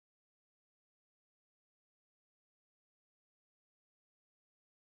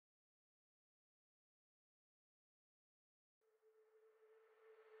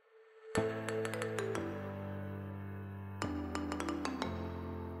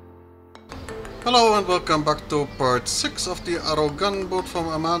Hello and welcome back to part 6 of the Arrow Gunboat from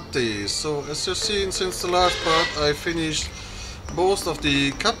Amati. So as you've seen, since the last part I finished both of the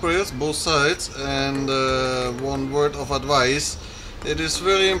caprices, both sides, and one word of advice. It is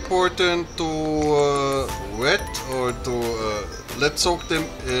very important to wet or to let soak them,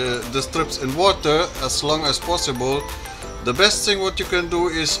 the strips in water as long as possible. The best thing what you can do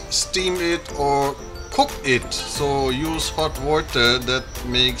is steam it or cook it. So use hot water, that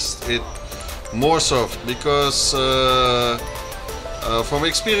makes it more soft, because from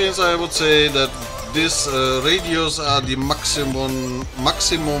experience I would say that these radius are the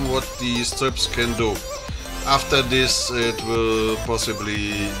maximum what the strips can do. After this it will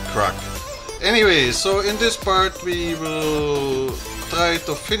possibly crack. Anyway, so in this part we will try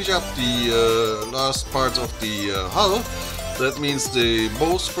to finish up the last parts of the hull. That means the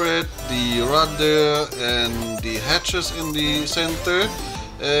bowsprit, the rudder and the hatches in the center.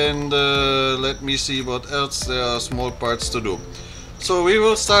 And let me see what else there are small parts to do. So we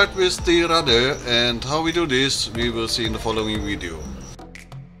will start with the rudder, and how we do this we will see in the following video.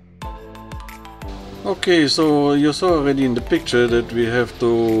 Okay, so you saw already in the picture that we have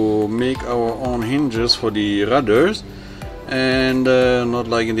to make our own hinges for the rudders, and not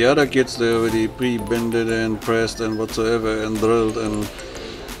like in the other kits, they're already pre-bended and pressed and whatsoever and drilled. And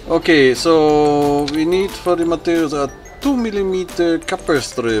okay, so we need for the materials a 2mm copper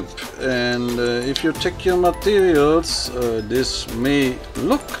strip, and if you check your materials, this may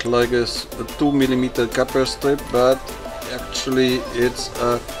look like a 2mm copper strip, but actually it's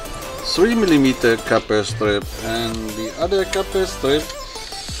a 3mm copper strip. And the other copper strip,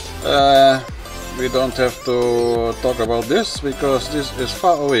 we don't have to talk about this because this is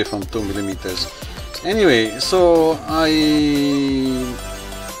far away from 2mm. Anyway, so I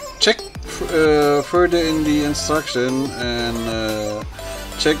checked further in the instruction and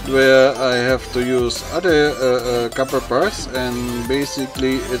checked where I have to use other copper parts, and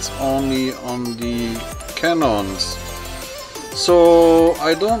basically it's only on the cannons. So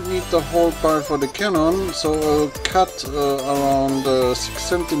I don't need the whole part for the cannon, so I'll cut around 6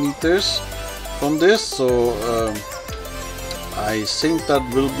 centimeters from this. So I think that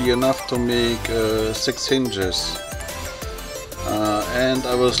will be enough to make 6 hinges. And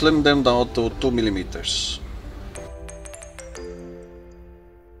I will slim them down to 2mm.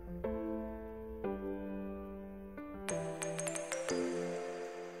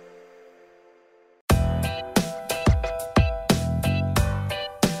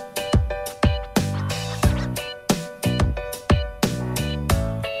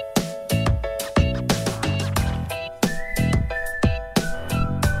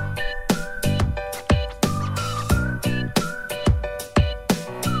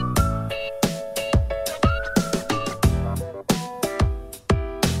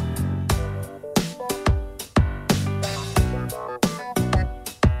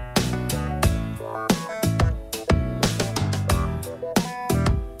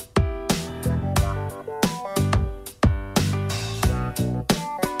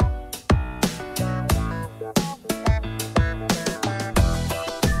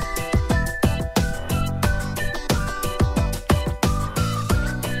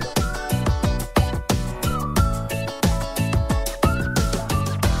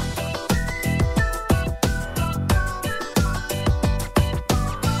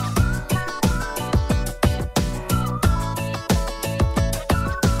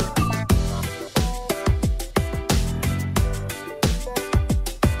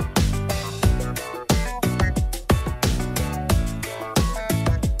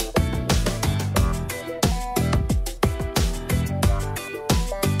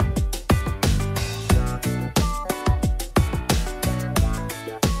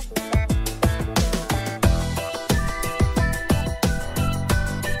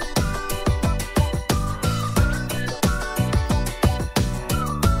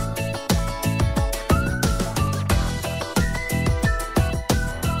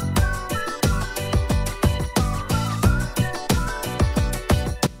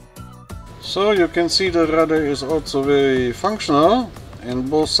 So you can see the rudder is also very functional in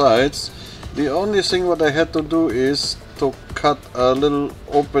both sides. The only thing what I had to do is to cut a little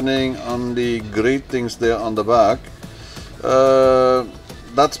opening on the gratings there on the back.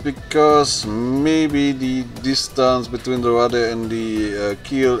 That's because maybe the distance between the rudder and the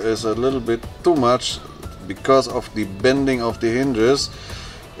keel is a little bit too much because of the bending of the hinges.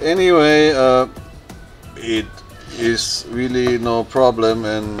 Anyway, it is really no problem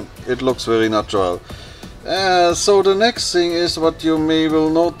and it looks very natural. So the next thing is what you may will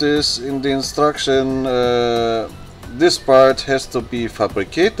notice in the instruction. this part has to be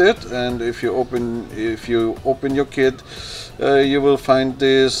fabricated, and if you open your kit, you will find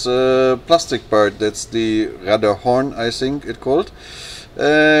this plastic part. That's the rudder horn, I think it called,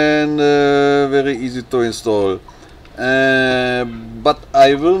 and very easy to install. But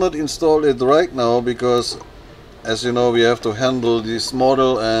I will not install it right now because, as you know, we have to handle this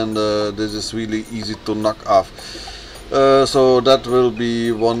model, and this is really easy to knock off. So that will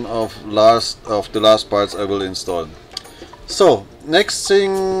be one of the last parts I will install. So next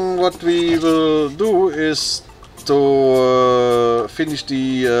thing what we will do is to finish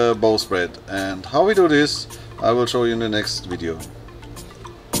the bowsprit, and how we do this I will show you in the next video.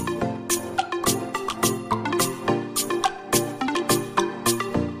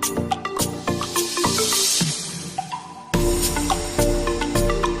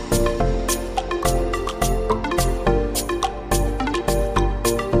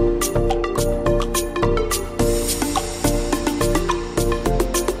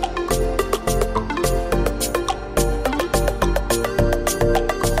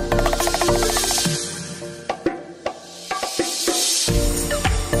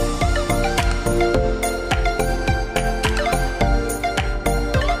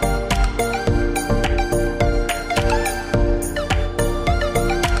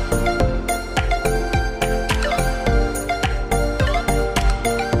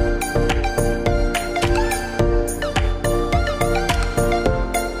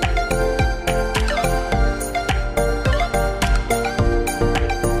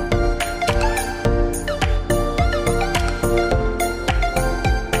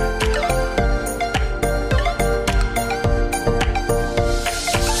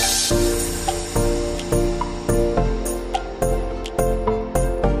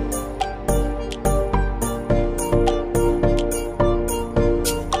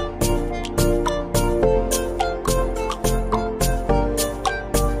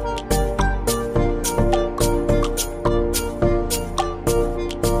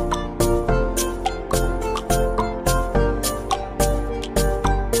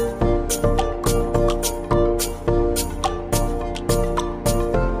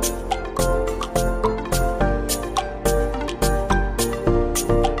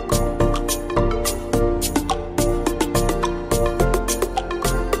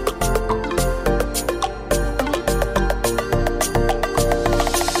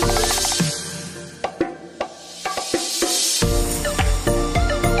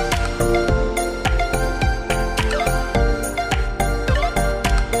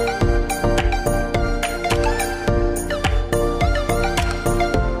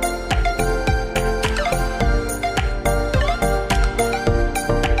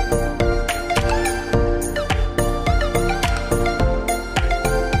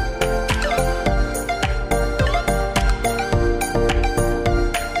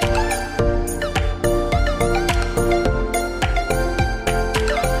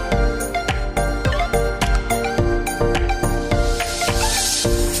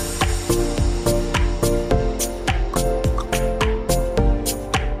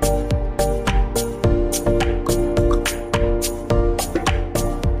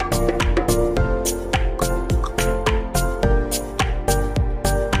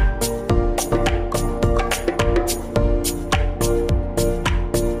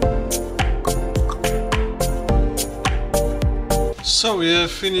 So we have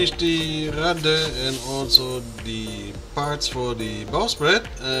finished the rudder and also the parts for the bowsprit,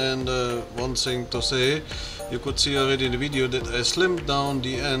 and one thing to say, you could see already in the video that I slimmed down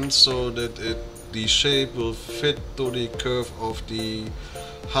the end so that the shape will fit to the curve of the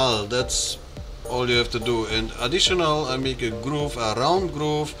hull. That's all you have to do, and additional I make a groove, a round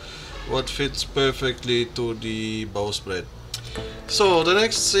groove what fits perfectly to the bowsprit. So the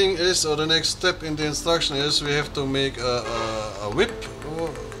next thing is, or the next step in the instruction is, we have to make a whip.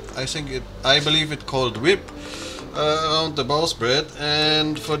 I believe it's called whip around the bowsprit,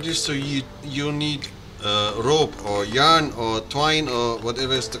 and for this you need rope or yarn or twine or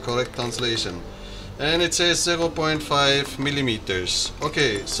whatever is the correct translation, and it says 0.5 millimeters.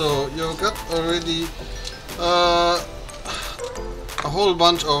 Okay, so you got already a whole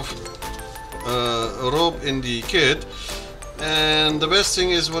bunch of rope in the kit. And the best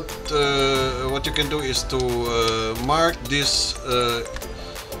thing is what you can do is to mark this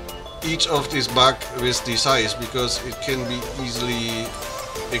each of this bag with the size, because it can be easily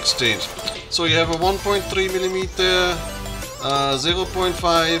exchanged. So you have a 1.3 millimeter,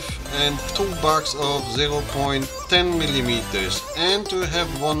 0.5, and 2 bags of 0.10 millimeters, and to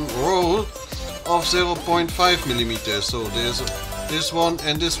have one roll of 0.5 millimeters. So there's this one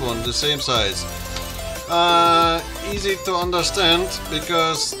and this one, the same size. easy to understand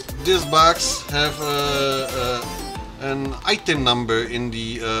because this box have an item number in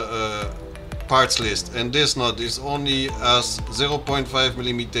the parts list, and this not is only as 0.5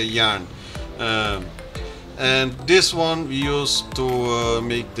 millimeter yarn. And this one we use to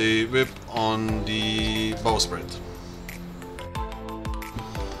make the whip on the bowsprit.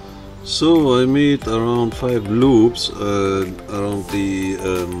 So I made around 5 loops around the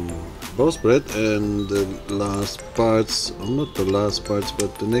bowsprit, and the last parts, not the last parts,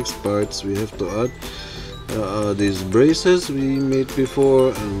 but the next parts we have to add are these braces we made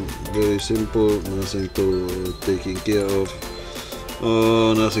before, and very simple, nothing to taking care of,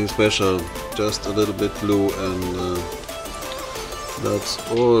 nothing special, just a little bit glue, and that's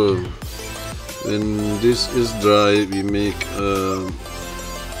all. When this is dry, we make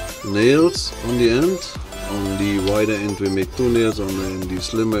nails on the end. On the wider end we make 2 nails, on the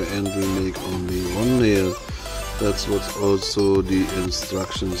slimmer end we make only 1 nail. That's what also the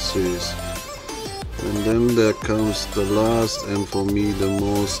instruction says. And then there comes the last, and for me the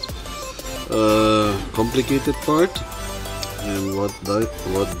most complicated part, and what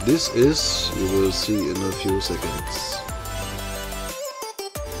this is you will see in a few seconds.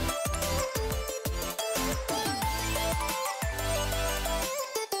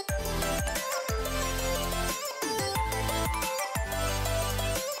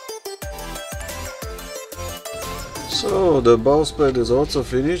 So the bowsprit is also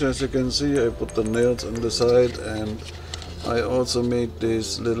finished. As you can see, I put the nails on the side, and I also made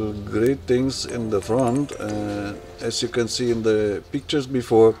these little gratings in the front. As you can see in the pictures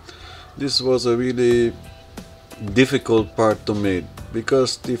before, this was a really difficult part to make,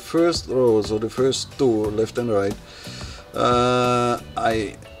 because the first rows, or the first 2 left and right,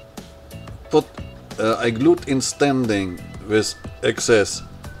 I glued in standing with excess,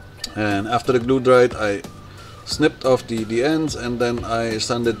 and after the glue dried I snipped off the ends, and then I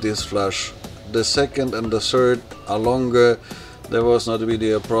sanded this flush. The second and the third are longer. There was not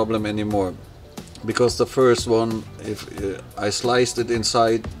really a problem anymore, because the first one, if I sliced it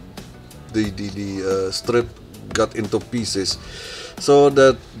inside, the strip got into pieces, so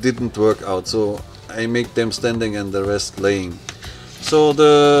that didn't work out. So I make them standing and the rest laying. So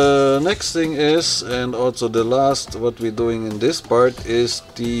the next thing is, and also the last, what we're doing in this part is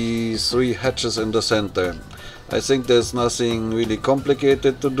the 3 hatches in the center. I think there's nothing really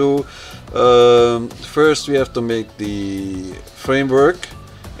complicated to do. First we have to make the framework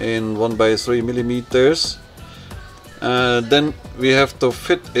in 1x3 millimeters. Then we have to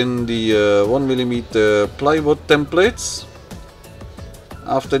fit in the 1 millimeter plywood templates.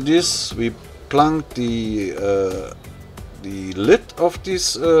 After this we plunk the lid of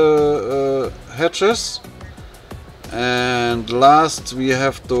these hatches. And last we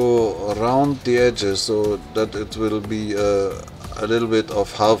have to round the edges so that it will be a little bit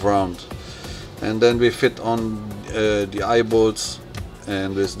of half round, and then we fit on the eye bolts,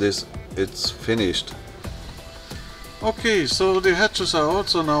 and with this it's finished. Okay, so the hatches are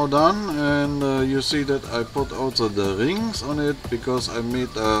also now done, and you see that I put also the rings on it, because I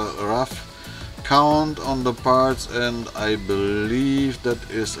made a rough count on the parts, and I believe that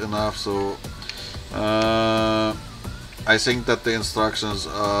is enough. So I think that the instructions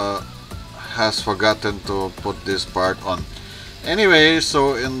has forgotten to put this part on. Anyway,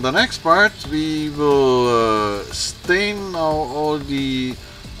 so in the next part we will stain now all the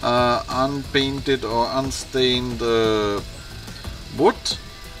unpainted or unstained wood,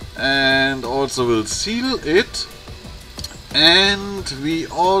 and also will seal it, and we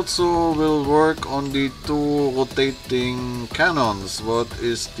also will work on the 2 rotating cannons. What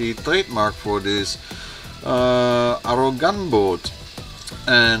is the trademark for this Gunboat?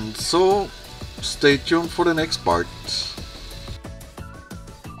 And so stay tuned for the next part.